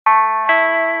And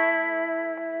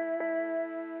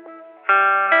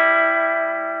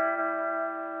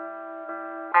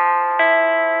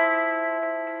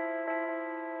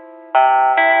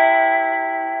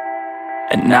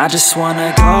I just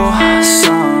wanna go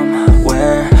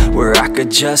somewhere where I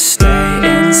could just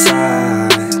stay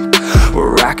inside,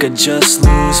 where I could just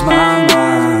lose my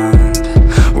mind,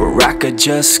 where I could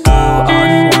just go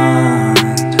unwind.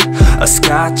 A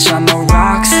scotch on the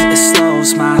rocks, it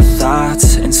slows my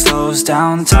thoughts and slows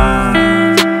down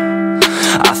time.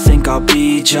 I think I'll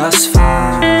be just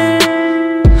fine.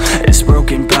 It's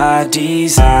broken by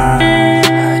design,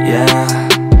 yeah.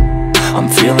 I'm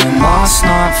feeling lost,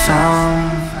 not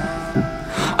found.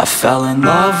 I fell in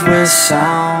love with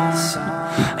sound,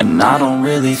 and I don't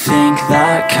really think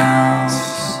that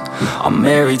counts. I'm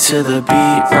married to the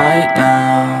beat right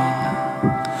now.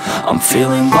 I'm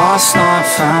feeling lost, not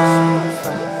found.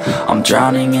 I'm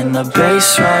drowning in the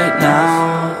bass right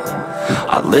now.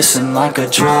 I listen like a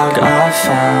drug I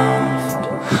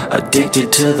found,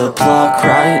 addicted to the plug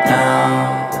right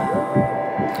now.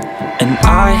 And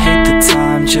I hate the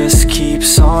time just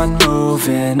keeps on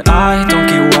moving. I don't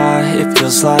get why it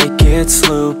feels like it's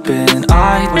looping.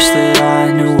 I wish that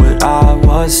I knew what I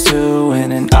was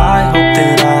doing, and I hope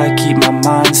that I keep my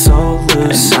mind so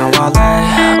loose. And now I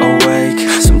lay awake.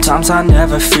 Sometimes I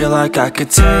never feel like I could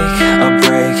take a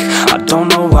break. I don't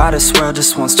know why this world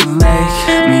just wants to make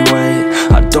me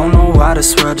wait. I don't know why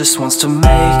this world just wants to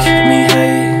make me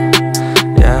hate.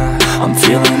 Yeah, I'm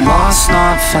feeling lost,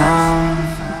 not found.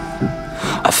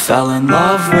 I fell in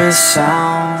love with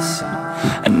sound,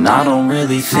 and I don't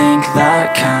really think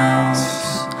that counts.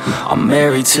 I'm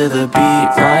married to the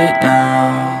beat right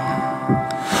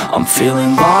now. I'm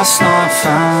feeling lost, not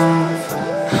found.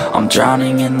 I'm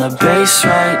drowning in the bass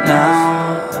right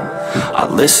now. I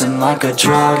listen like a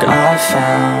drug I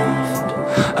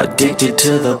found, addicted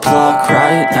to the plug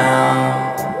right now.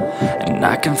 And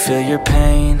I can feel your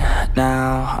pain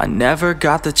now. I never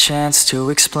got the chance to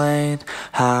explain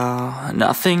how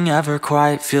nothing ever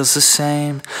quite feels the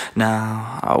same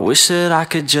now. I wish that I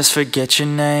could just forget your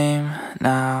name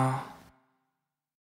now.